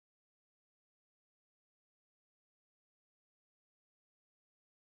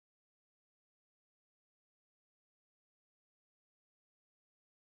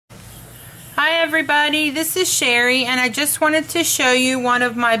Hi everybody, this is Sherry and I just wanted to show you one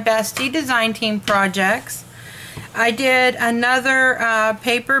of my bestie design team projects. I did another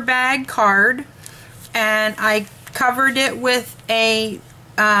paper bag card and I covered it with a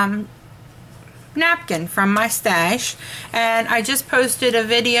napkin from my stash, and I just posted a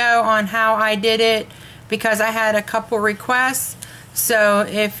video on how I did it because I had a couple requests. So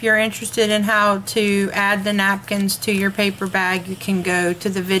if you're interested in how to add the napkins to your paper bag, you can go to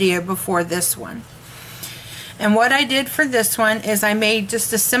the video before this one. And what I did for this one is I made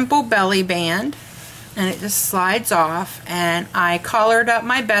just a simple belly band, and it just slides off, and I colored up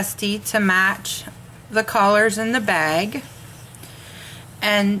my bestie to match the colors in the bag,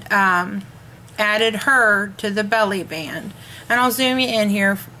 and added her to the belly band. And I'll zoom you in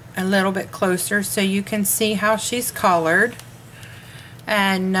here a little bit closer so you can see how she's colored.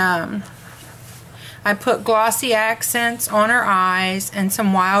 And I put glossy accents on her eyes and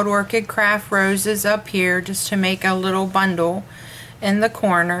some wild orchid craft roses up here just to make a little bundle in the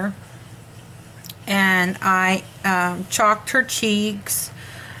corner. And I chalked her cheeks,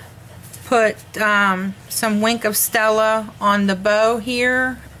 put some Wink of Stella on the bow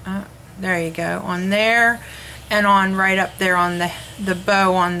here, there you go, on there, and on right up there on the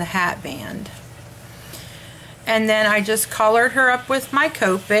bow on the hat band. And then I just colored her up with my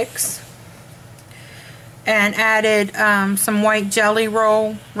Copics and added some white jelly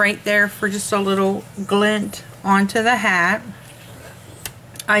roll right there for just a little glint onto the hat.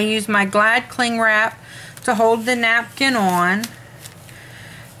 I used my Glad cling wrap to hold the napkin on.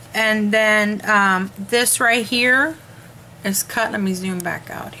 And then this right here is cut. Let me zoom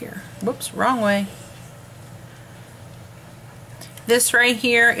back out here. Whoops, wrong way. This right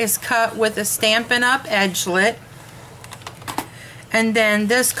here is cut with a Stampin' Up! Edgelet. And then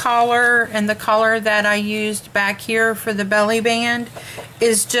this collar and the color that I used back here for the belly band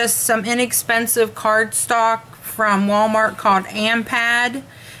is just some inexpensive cardstock from Walmart called Ampad.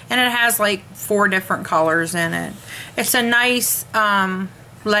 And it has like 4 different colors in it. It's a nice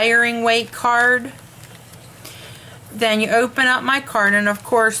layering weight card. Then you open up my card, and of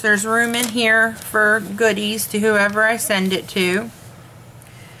course there's room in here for goodies to whoever I send it to.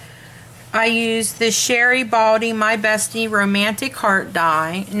 I use the SherryWolfe My Bestie Romantic Heart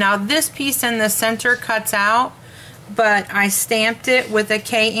die. Now this piece in the center cuts out, but I stamped it with a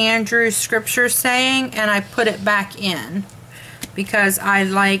K. Andrews scripture saying, and I put it back in because I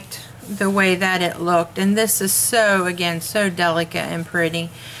liked the way that it looked. And this is so, again, so delicate and pretty.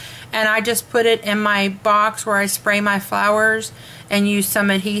 And I just put it in my box where I spray my flowers and use some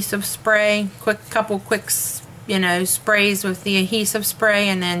adhesive spray, couple quick sprays with the adhesive spray,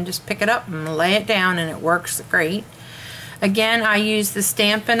 and then just pick it up and lay it down, and it works great. Again, I use the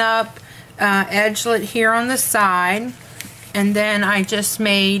Stampin' Up! Edgelet here on the side, and then I just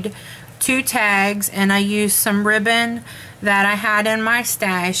made 2 tags, and I used some ribbon that I had in my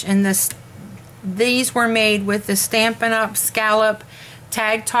stash, and these were made with the Stampin' Up! Scallop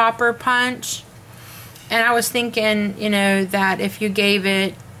tag topper punch. And I was thinking, that if you gave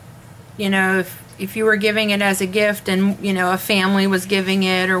it, if you were giving it as a gift and, a family was giving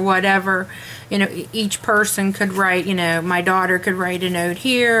it or whatever, each person could write, my daughter could write a note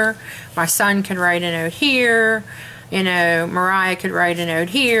here, my son could write a note here, Mariah could write a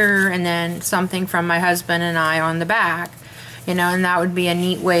note here, and then something from my husband and I on the back, and that would be a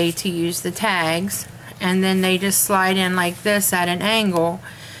neat way to use the tags. And then they just slide in like this at an angle,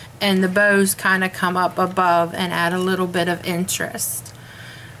 and the bows kind of come up above and add a little bit of interest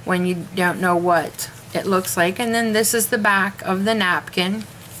when you don't know what it looks like. And then this is the back of the napkin,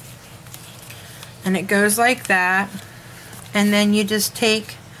 and it goes like that. And then you just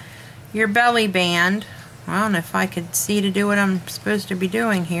take your belly band. I don't know if I could see to do what I'm supposed to be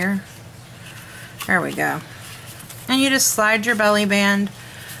doing here. There we go. And you just slide your belly band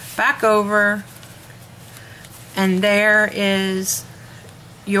back over, and there is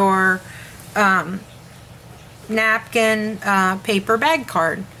your napkin paper bag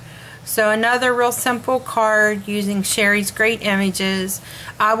card. So another real simple card using Sherry's great images.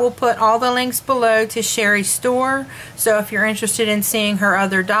 I will put all the links below to Sherry's store, so if you're interested in seeing her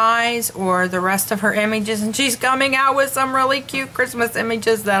other dies or the rest of her images, and she's coming out with some really cute Christmas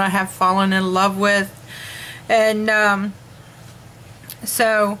images that I have fallen in love with. And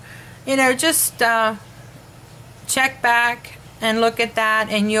so just check back and look at that,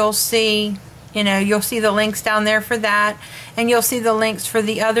 and you'll see the links down there for that, and you'll see the links for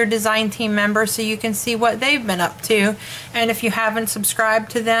the other design team members so you can see what they've been up to. And if you haven't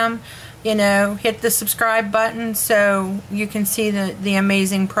subscribed to them, hit the subscribe button so you can see the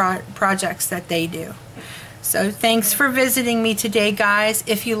amazing projects that they do. So thanks for visiting me today, guys.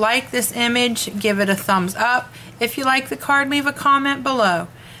 If you like this image, give it a thumbs up. If you like the card, leave a comment below.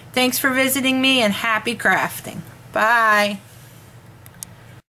 Thanks for visiting me, and happy crafting. Bye.